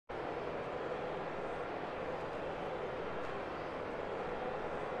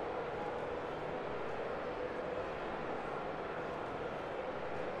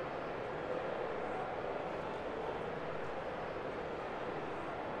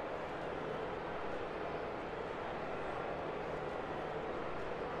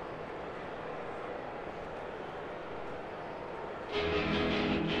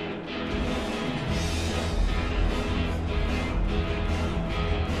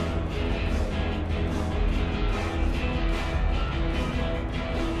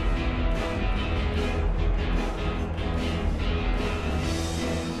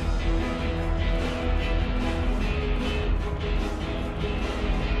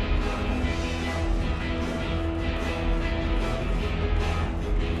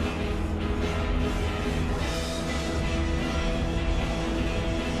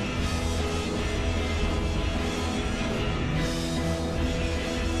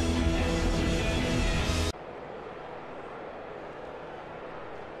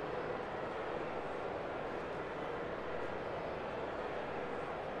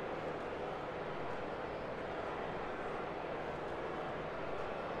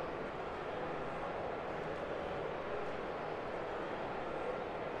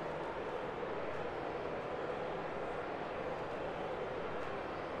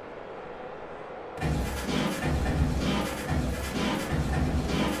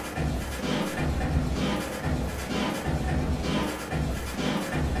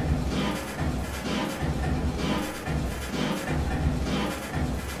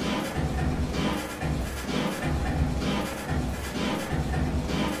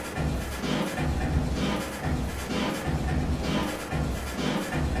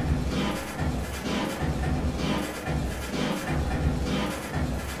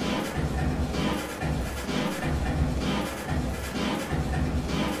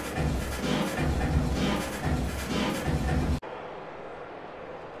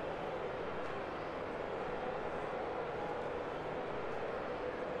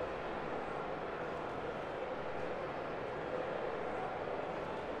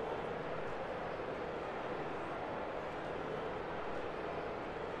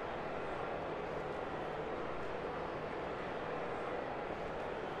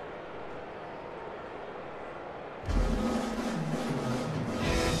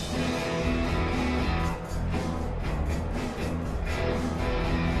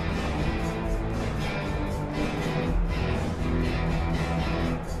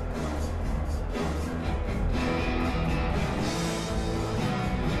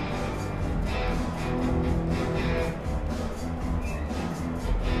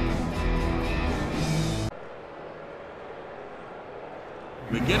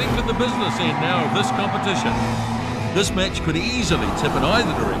We're getting to the business end now of this competition. This match could easily tip in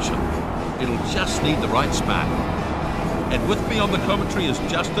either direction. It'll just need the right spark. And with me on the commentary is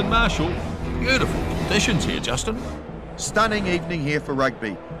Justin Marshall. Beautiful conditions here, Justin. Stunning evening here for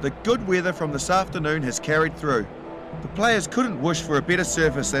rugby. The good weather from this afternoon has carried through. The players couldn't wish for a better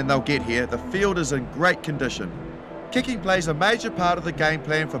surface than they'll get here. The field is in great condition. Kicking plays a major part of the game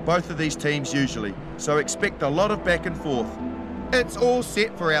plan for both of these teams usually, so expect a lot of back and forth. It's all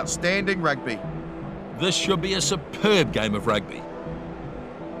set for outstanding rugby. This should be a superb game of rugby.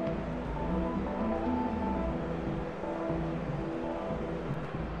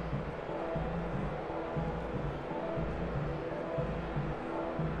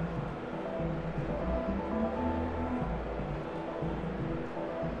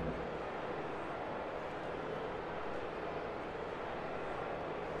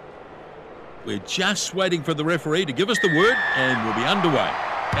 We're just waiting for the referee to give us the word and we'll be underway.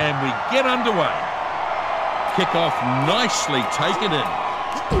 And we get underway. Kick-off nicely taken in.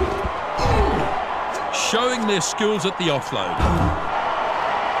 Showing their skills at the offload.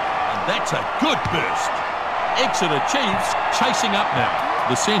 And that's a good burst. Exeter Chiefs chasing up now.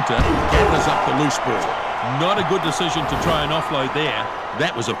 The centre gathers up the loose ball. Not a good decision to try and offload there.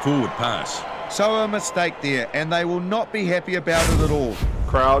 That was a forward pass. So a mistake there, and they will not be happy about it at all.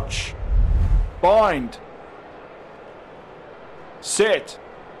 Crouch. Bind. Set.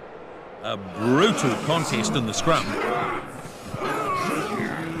 A brutal contest in the scrum.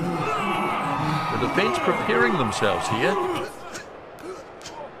 The defence preparing themselves here.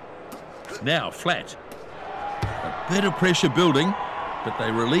 Now flat. A bit of pressure building, but they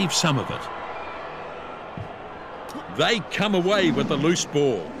relieve some of it. They come away with the loose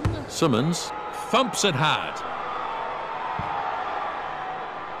ball. Simmons thumps it hard.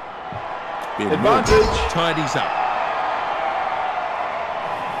 Advantage. Tidies up.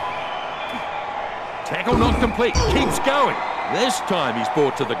 Tackle not complete. Keeps going. This time he's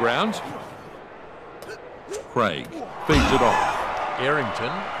brought to the ground. Craig feeds it off.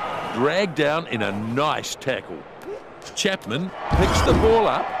 Errington dragged down in a nice tackle. Chapman picks the ball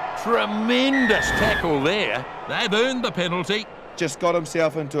up. Tremendous tackle there. They've earned the penalty. Just got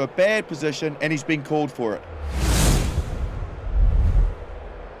himself into a bad position and he's been called for it.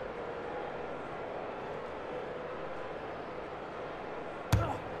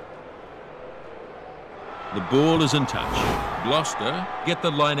 The ball is in touch. Gloucester get the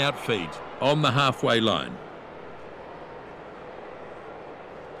line-out feed on the halfway line.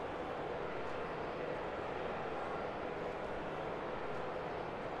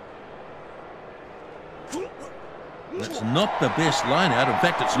 It's not the best line-out. In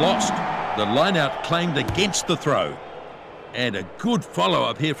fact, it's lost. The line-out claimed against the throw. And a good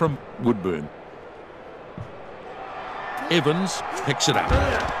follow-up here from Woodburn. Evans picks it up.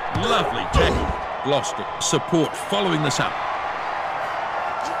 Lovely tackle. Gloucester support following this up.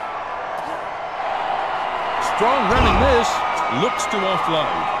 Strong running this. Looks to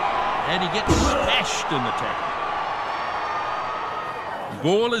offload. And he gets smashed in the tackle.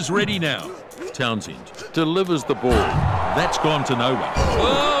 Ball is ready now. Townsend delivers the ball. That's gone to no one.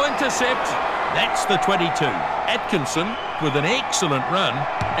 Oh, intercept. That's the 22. Atkinson with an excellent run.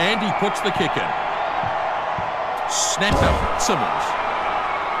 And he puts the kick in. Snap up. Simmons.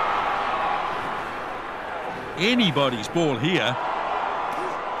 Anybody's ball here.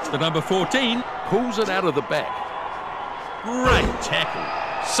 The number 14 pulls it out of the back. Great tackle.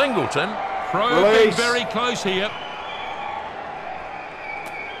 Singleton probing very close here.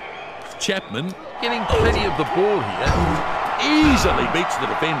 Chapman getting plenty of the ball here. Easily beats the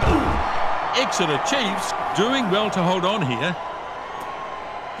defender. Exeter Chiefs doing well to hold on here.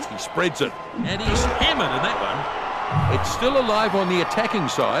 He spreads it and he's hammered in that one. It's still alive on the attacking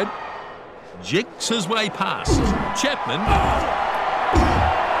side. Jigs his way past. Chapman.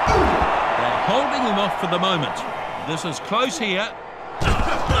 They're holding him off for the moment. This is close here.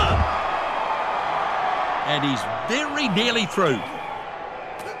 And he's very nearly through.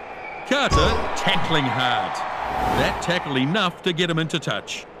 Carter tackling hard. That tackle enough to get him into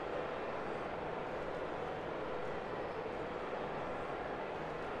touch.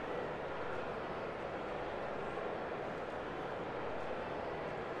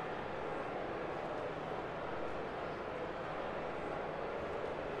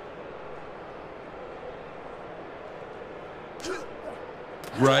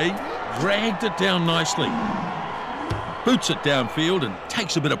 Gray dragged it down nicely. Boots it downfield and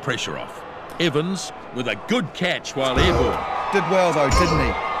takes a bit of pressure off. Evans with a good catch while airborne. Did well though, didn't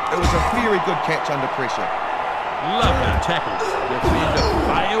he? It was a very good catch under pressure. Lovely tackle. Defender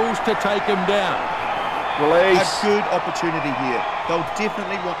fails to take him down. Release. A good opportunity here. They'll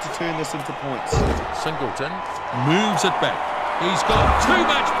definitely want to turn this into points. Singleton moves it back. He's got too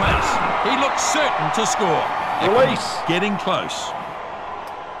much pace. He looks certain to score. Release. Getting close.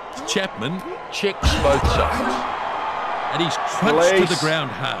 Chapman checks both sides. And he's crunched to the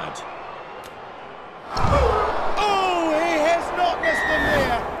ground hard. Oh, he has not missed them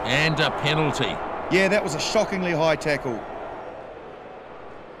there. And a penalty. Yeah, that was a shockingly high tackle.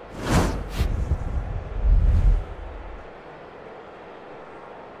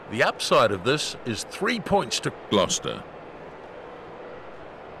 The upside of this is 3 points to Gloucester.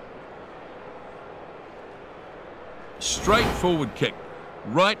 Straightforward kick,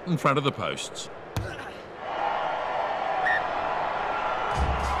 right in front of the posts.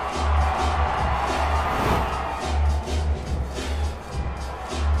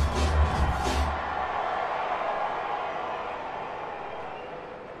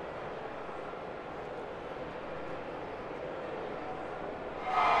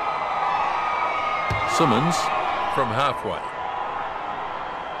 Simmons from halfway.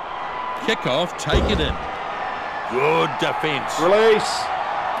 Kick-off, take it in. Good defence. Release.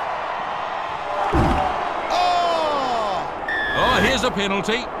 Oh, here's a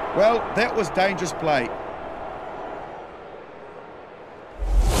penalty. Well, that was dangerous play.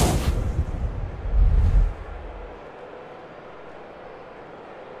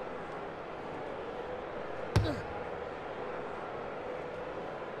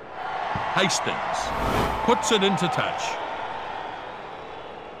 Hastings puts it into touch.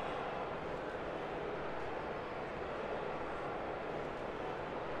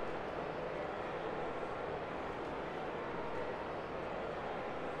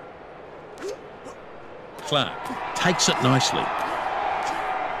 Clark takes it nicely.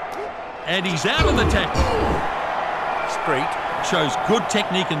 And he's out of the tackle. Street shows good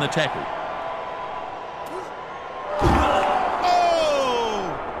technique in the tackle.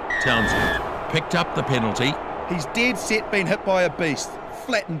 Townsend picked up the penalty. He's dead set being hit by a beast,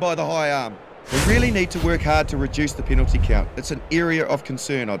 flattened by the high arm. They really need to work hard to reduce the penalty count. It's an area of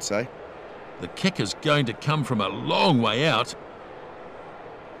concern, I'd say. The kick is going to come from a long way out.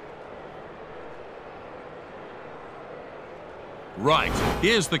 Right,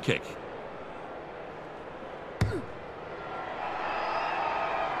 here's the kick.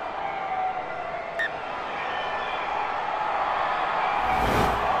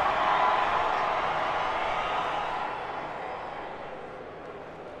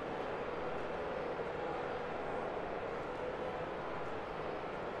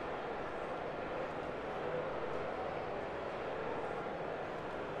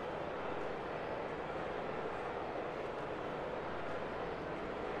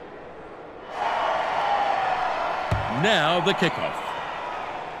 Now the kickoff.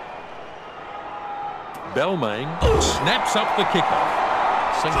 Belmain snaps up the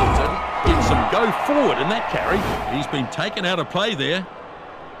kickoff. Singleton gets some go forward in that carry. He's been taken out of play there.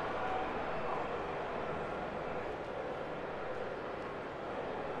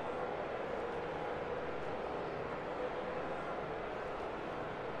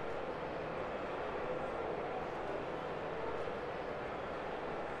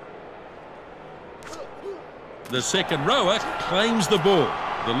 The second rower claims the ball.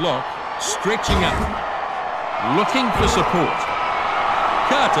 The lock stretching up, looking for support.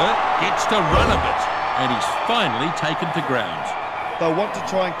 Carter gets to run a bit, and he's finally taken to ground. They'll want to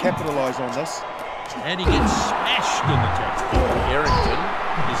try and capitalise on this. And he gets smashed in the tackle. Errington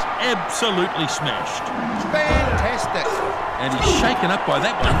is absolutely smashed. Fantastic. And he's shaken up by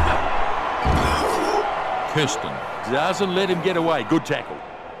that one. Kirsten doesn't let him get away. Good tackle.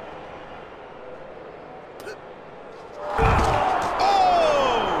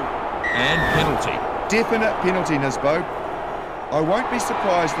 Penalty. Definite penalty, Nisbo. I won't be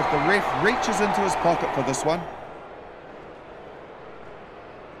surprised if the ref reaches into his pocket for this one.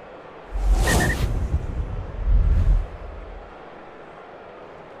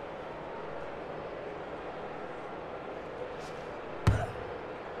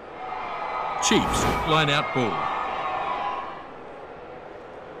 Chiefs line out ball.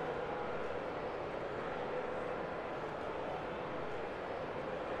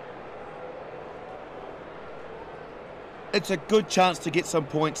 It's a good chance to get some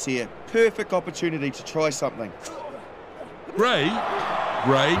points here. Perfect opportunity to try something. Gray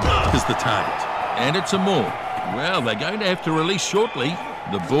is the target. And it's a maul. Well, they're going to have to release shortly.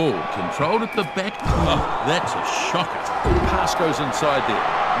 The ball controlled at the back. Oh, that's a shocker. Pass goes inside there.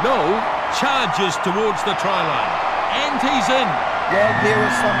 Noel charges towards the try line. And he's in. Well, there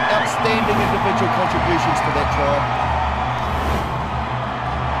are some outstanding individual contributions to that try.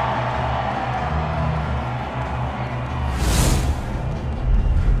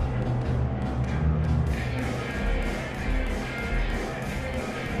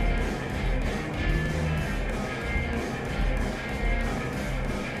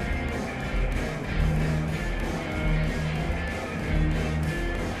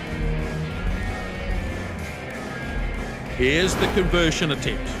 Here's the conversion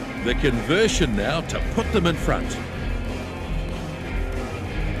attempt. The conversion now to put them in front.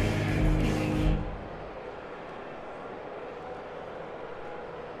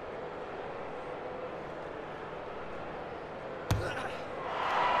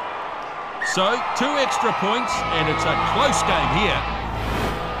 So, 2 extra points, and it's a close game here.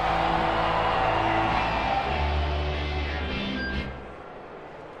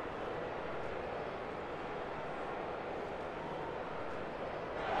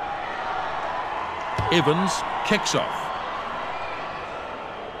 Evans kicks off.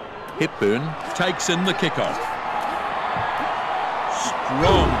 Hepburn takes in the kickoff.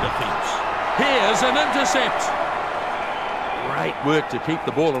 Strong defence. Here's an intercept. Great work to keep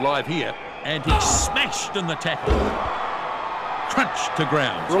the ball alive here. And he's smashed in the tackle. Crunch to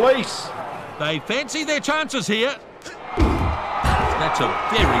ground. Release. They fancy their chances here. That's a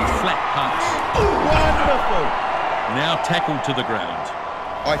very flat pass. Wonderful! Now tackled to the ground.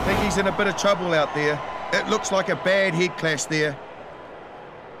 I think he's in a bit of trouble out there. It looks like a bad head clash there.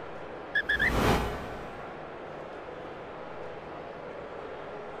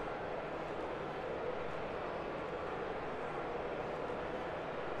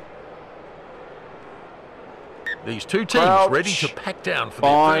 These two teams Crouch. ready to pack down for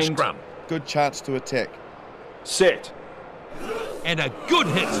their first scrum. Good chance to attack. Set. And a good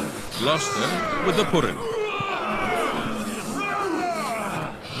hit. Gloucester with the put-in.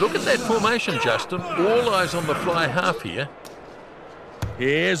 Look at that formation, Justin. All eyes on the fly half here.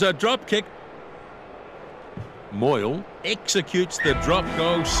 Here's a drop kick. Moyle executes the drop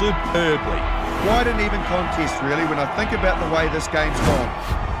goal superbly. Quite an even contest, really, when I think about the way this game's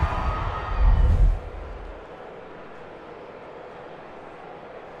gone.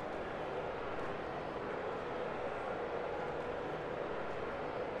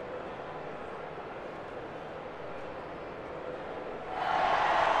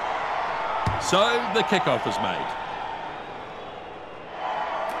 So the kickoff is made.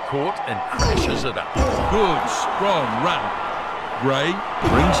 Caught and crashes it up. Good, strong run. Gray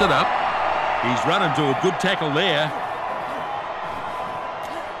brings it up. He's run into a good tackle there.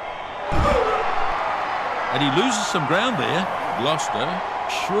 And he loses some ground there. Gloucester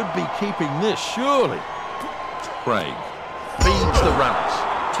should be keeping this, surely. Craig feeds the runners.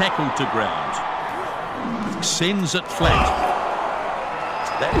 Tackled to ground. Sends it flat.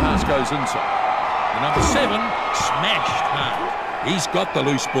 That pass goes inside. The number 7 smashed hard. He's got the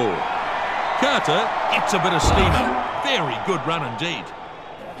loose ball. Carter gets a bit of steam up. Very good run indeed.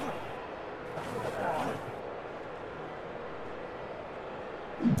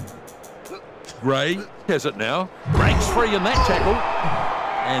 Gray has it now. Breaks free in that tackle.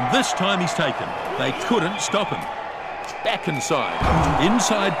 And this time he's taken. They couldn't stop him. Back inside.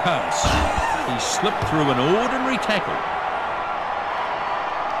 Inside pass. He slipped through an ordinary tackle.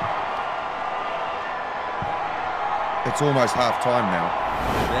 It's almost half-time now.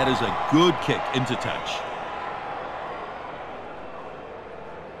 That is a good kick into touch.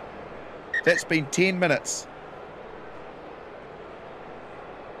 That's been 10 minutes.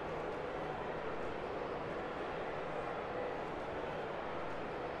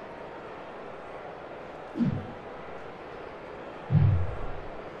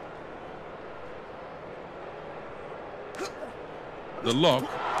 The lock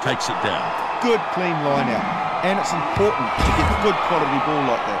takes it down. Good clean line out. And it's important to get a good quality ball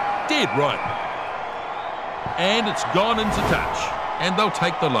like that. Dead right. And it's gone into touch. And they'll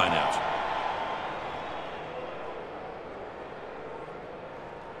take the line out.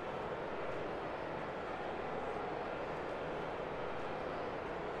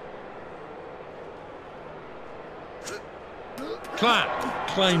 Clark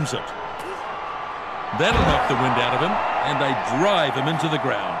claims it. That'll knock the wind out of him, and they drive him into the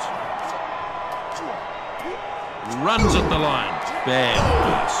ground. Runs at the line. Bad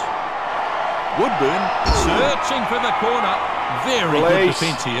pass. Woodburn searching for the corner. Very good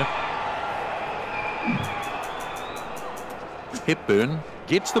defence here. Hepburn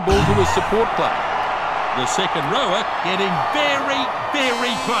gets the ball to his support player. The second rower getting very,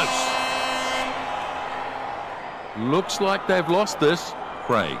 very close. Looks like they've lost this.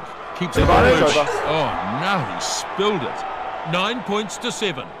 Craig keeps it on. Oh no, he spilled it. 9 points to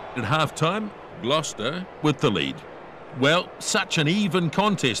 7. At half-time, Gloucester with the lead. Well, such an even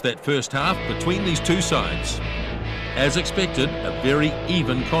contest that first half between these two sides. As expected, a very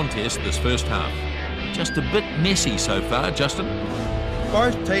even contest this first half. Just a bit messy so far, Justin.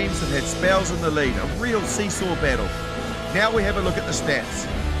 Both teams have had spells in the lead, a real seesaw battle. Now we have a look at the stats.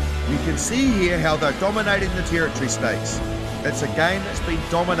 You can see here how they're dominating the territory stakes. It's a game that's been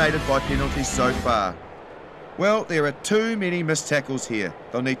dominated by penalties so far. Well, there are too many missed tackles here.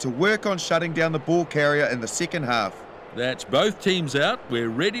 They'll need to work on shutting down the ball carrier in the second half. That's both teams out. We're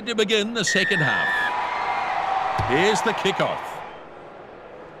ready to begin the second half. Here's the kickoff.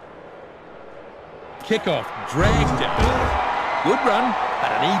 Kickoff dragged it. Good run,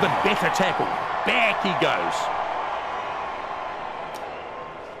 but an even better tackle. Back he goes.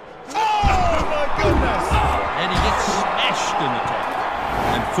 Oh, my goodness! And he gets smashed in the tackle.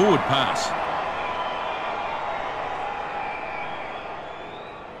 And forward pass.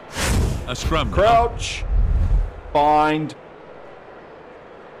 A scrum now. Crouch. Bind.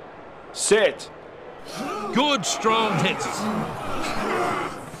 Set. Good strong hits.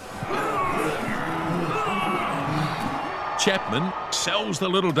 Chapman sells the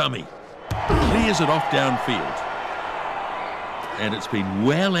little dummy. Clears it off downfield. And it's been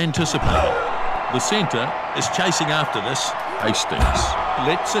well anticipated. The centre is chasing after this. Hastings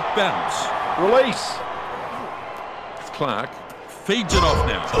lets it bounce. Release. Clark feeds it off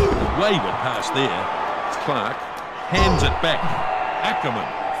now. Wayward pass there. Clark hands it back. Ackerman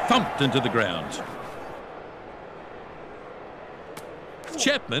thumped into the ground.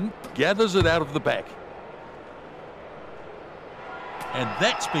 Chapman gathers it out of the back. And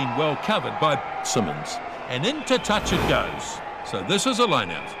that's been well covered by Simmons. And into touch it goes. So this is a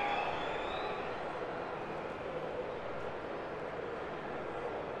line-out.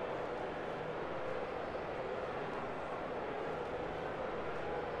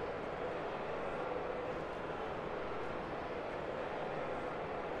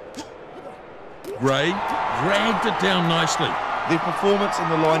 Gray dragged it down nicely. Their performance in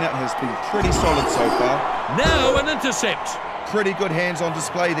the line-out has been pretty solid so far. Now an intercept. Pretty good hands on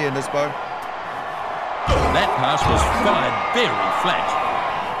display there, Nisbo. That pass was fired very flat.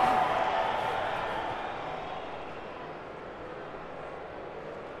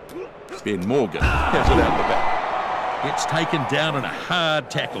 Ben Morgan has it out the back. It's taken down in a hard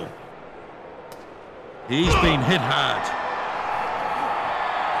tackle. He's been hit hard.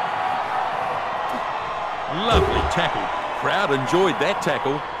 Lovely tackle. Crowd enjoyed that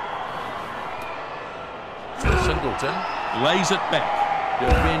tackle. Singleton lays it back.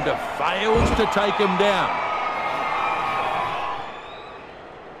 Defender fails to take him down.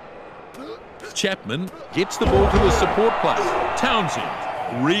 Chapman gets the ball to his support player.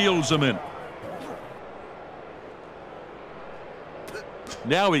 Townsend reels him in.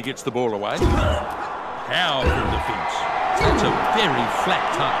 Now he gets the ball away. Powerful defence. That's a very flat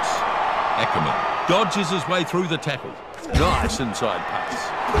pass. Ackerman dodges his way through the tackle. Nice inside pass.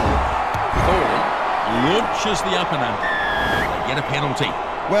 Foley launches the up and under. They get a penalty.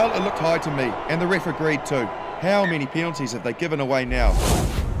 Well, it looked high to me, and the ref agreed too. How many penalties have they given away now?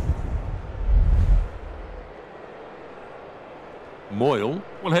 Moyle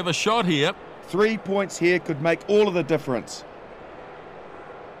will have a shot here. 3 points here could make all of the difference.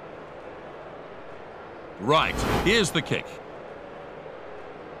 Right, here's the kick.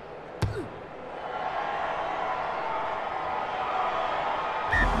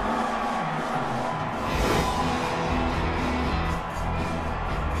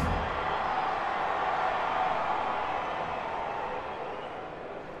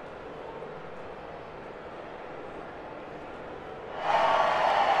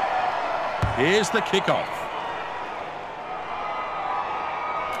 Here's the kickoff.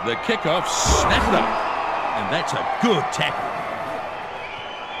 The kickoff snapped up, and that's a good tackle.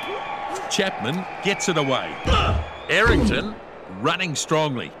 Chapman gets it away. Errington running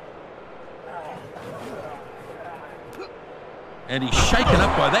strongly. And he's shaken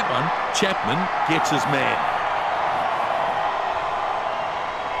up by that one. Chapman gets his man.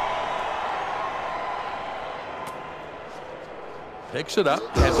 Picks it up,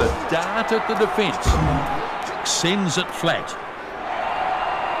 has a dart at the defence. Sends it flat.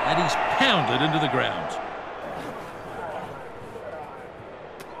 And he's pounded into the ground.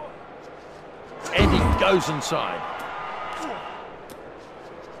 And he goes inside.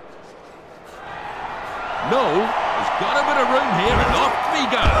 Noel has got a bit of room here and off he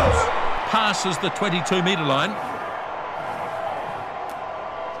goes. Passes the 22-metre line.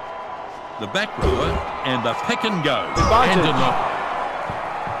 The back rower and the pick and go. And a knock.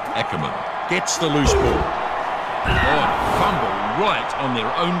 Ackerman gets the loose ball. Oh, fumble right on their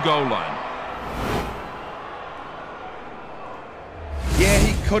own goal line. Yeah,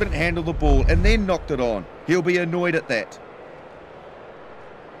 he couldn't handle the ball and then knocked it on. He'll be annoyed at that.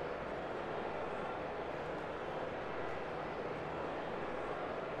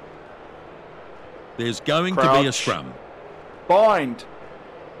 There's going Crouch. to be a scrum. Bind.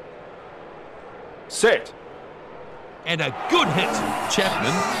 Set. And a good hit.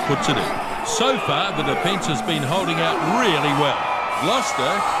 Chapman puts it in. So far, the defence has been holding out really well. Gloucester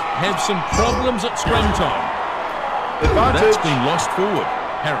have some problems at scrum time. Advantage. That's been lost forward.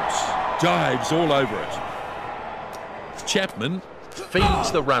 Harris dives all over it. Chapman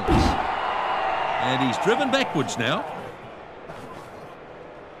feeds the runners. And he's driven backwards now.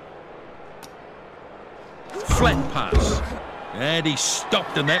 Flat pass. And he's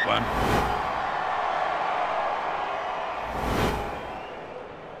stopped in that one.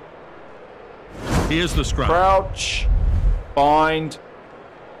 Here's the scrum. Crouch. Bind.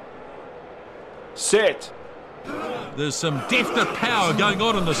 Set. There's some depth of power going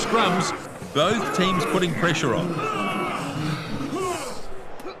on in the scrums. Both teams putting pressure on.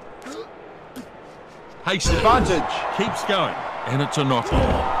 Hastings Advantage. keeps going, and it's a knock-on.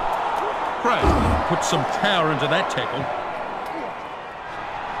 Craig puts some power into that tackle.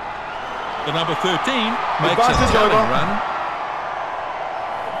 The number 13 makes Advantage a telling over. run.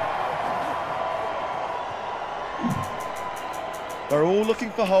 They're all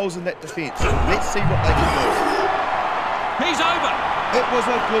looking for holes in that defence. Let's see what they can do. He's over. It was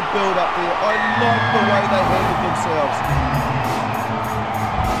a good build-up there. I like the way they handled themselves.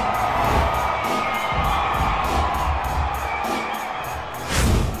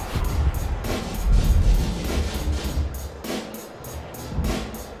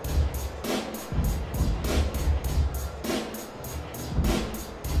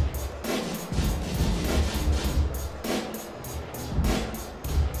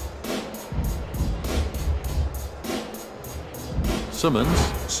 Simmons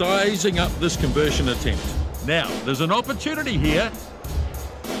sizing up this conversion attempt. Now, there's an opportunity here.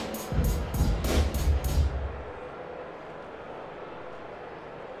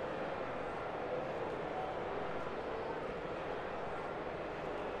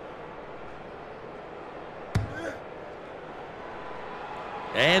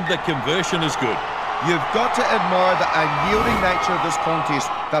 And the conversion is good. You've got to admire the unyielding nature of this contest.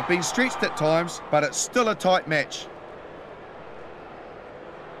 They've been stretched at times, but it's still a tight match.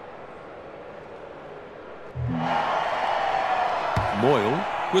 Moyle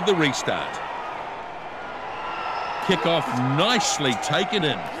with the restart. Kick-off nicely taken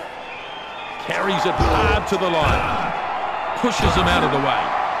in. Carries it hard to the line. Pushes him out of the way.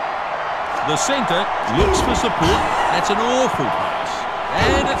 The centre looks for support. That's an awful pass.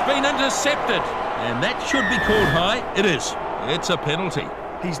 And it's been intercepted. And that should be called high. It is. It's a penalty.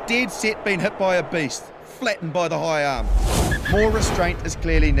 He's dead set being hit by a beast, flattened by the high arm. More restraint is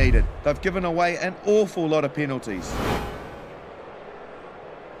clearly needed. They've given away an awful lot of penalties.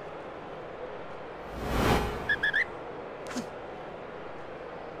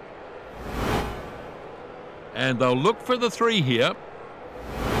 And they'll look for the 3 here.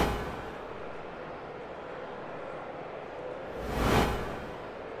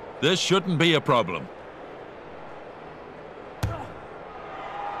 This shouldn't be a problem.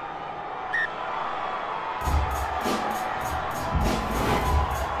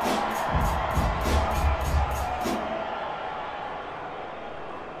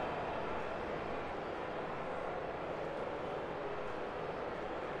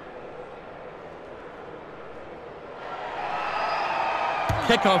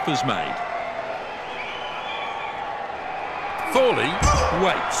 Kickoff is made. Thorley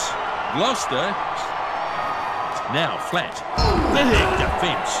waits. Gloucester now flat. Big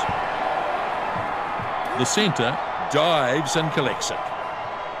defence. The centre dives and collects it.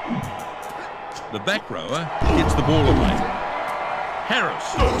 The back rower gets the ball away.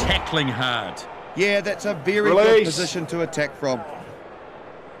 Harris tackling hard. Yeah, that's a very good position to attack from.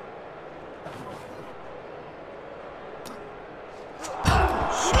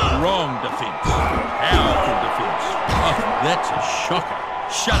 Strong defence. Powerful defence. Oh, that's a shocker.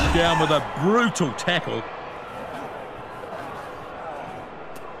 Shut down with a brutal tackle.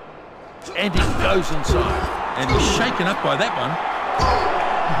 And he goes inside. And he's shaken up by that one.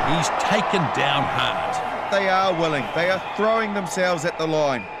 He's taken down hard. They are willing. They are throwing themselves at the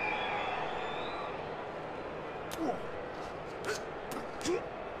line.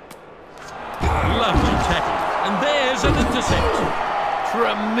 Lovely tackle. And there's an intercept.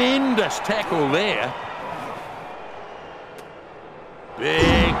 Tremendous tackle there.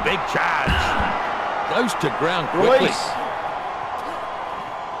 Big charge. Goes to ground quickly. Release.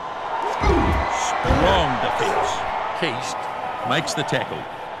 Strong defence. Keast makes the tackle.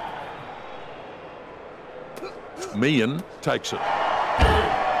 Meehan takes it.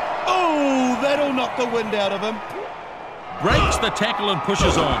 Oh, that'll knock the wind out of him. Breaks the tackle and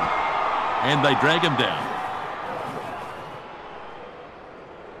pushes on. And they drag him down.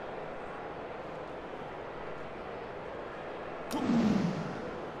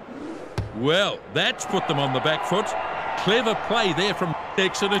 Well, that's put them on the back foot. Clever play there from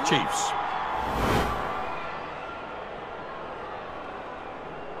Exeter Chiefs.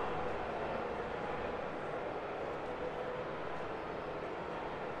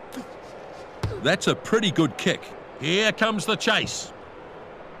 That's a pretty good kick. Here comes the chase.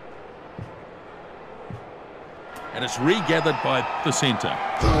 And it's regathered by the centre.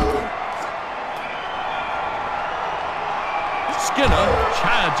 Skinner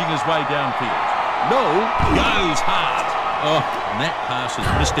charging his way downfield. Noel goes hard. Oh, and that pass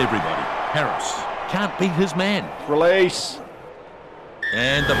has missed everybody. Harris can't beat his man. Release.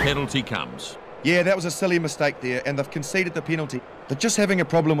 And the penalty comes. Yeah, that was a silly mistake there, and they've conceded the penalty. They're just having a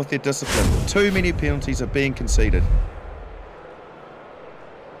problem with their discipline. Too many penalties are being conceded.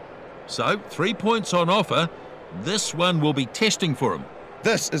 So, 3 points on offer. This one will be testing for them.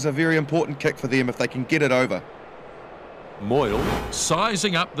 This is a very important kick for them if they can get it over. Moyle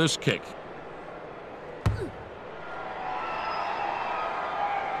sizing up this kick.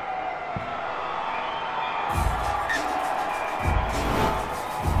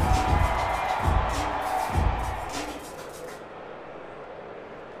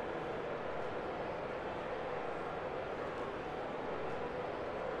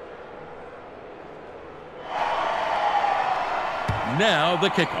 Now the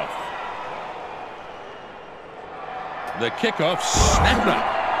kickoff. The kickoff snapped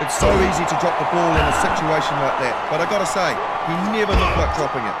up. It's so easy to drop the ball in a situation like that, but I gotta say, he never looked like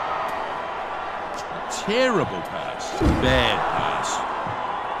dropping it. Terrible pass. Bad pass.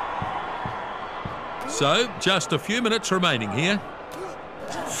 So, just a few minutes remaining here.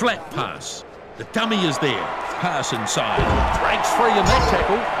 Flat pass. The dummy is there. Pass inside. Breaks free in that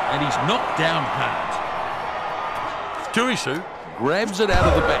tackle, and he's knocked down hard. Tuisu grabs it out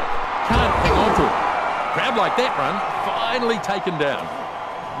of the back. Can't hang on to it. Crowd like that run, finally taken down.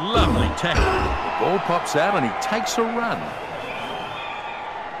 Lovely tackle. The ball pops out and he takes a run.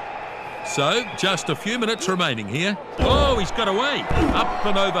 So, just a few minutes remaining here. Oh, he's got away. Up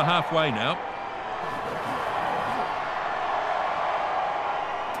and over halfway now.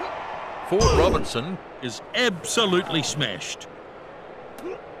 Ford Robinson is absolutely smashed.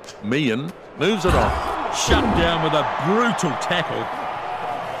 Meehan moves it off. Shut down with a brutal tackle.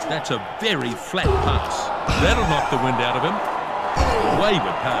 That's a very flat pass. That'll knock the wind out of him.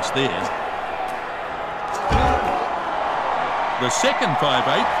 Wayward pass there. The second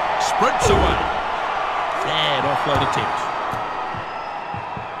 5'8" sprints away. Bad offload attempt.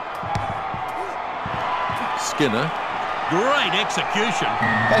 Skinner. Great execution.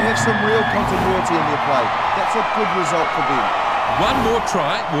 They have some real continuity in their play. That's a good result for them. One more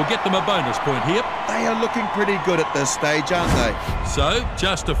try will get them a bonus point here. They are looking pretty good at this stage, aren't they? So,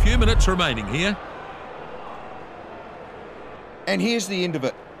 just a few minutes remaining here. And here's the end of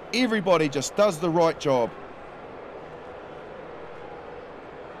it. Everybody just does the right job.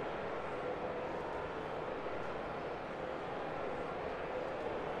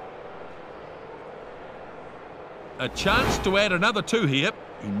 A chance to add another 2 here.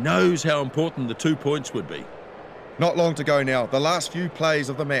 He knows how important the 2 points would be. Not long to go now. The last few plays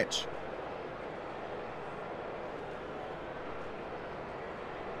of the match.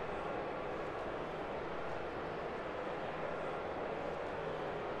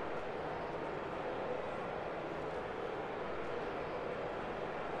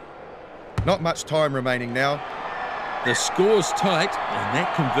 Not much time remaining now. The score's tight, and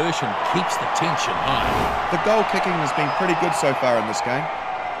that conversion keeps the tension high. The goal kicking has been pretty good so far in this game.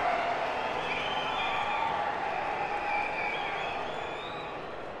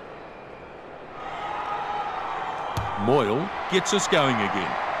 Moyle gets us going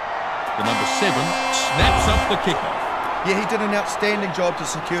again. The number 7 snaps up the kickoff. Yeah, he did an outstanding job to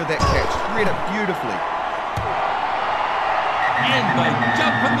secure that catch. Read it beautifully. And they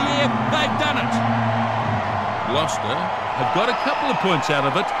jump in the air. They've done it. Gloucester have got a couple of points out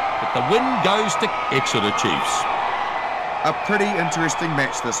of it, but the win goes to Exeter Chiefs. A pretty interesting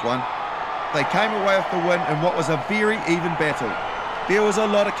match, this one. They came away with the win in what was a very even battle. There was a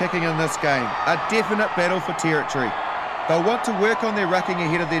lot of kicking in this game, a definite battle for territory. They'll want to work on their rucking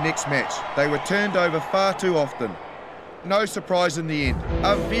ahead of their next match. They were turned over far too often. No surprise in the end.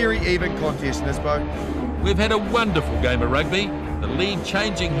 A very even contest, Nisbo. We've had a wonderful game of rugby, the lead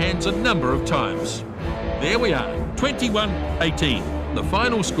changing hands a number of times. There we are, 21-18. The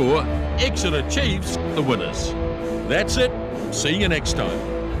final score, Exeter Chiefs, the winners. That's it. See you next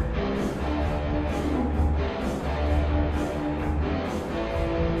time.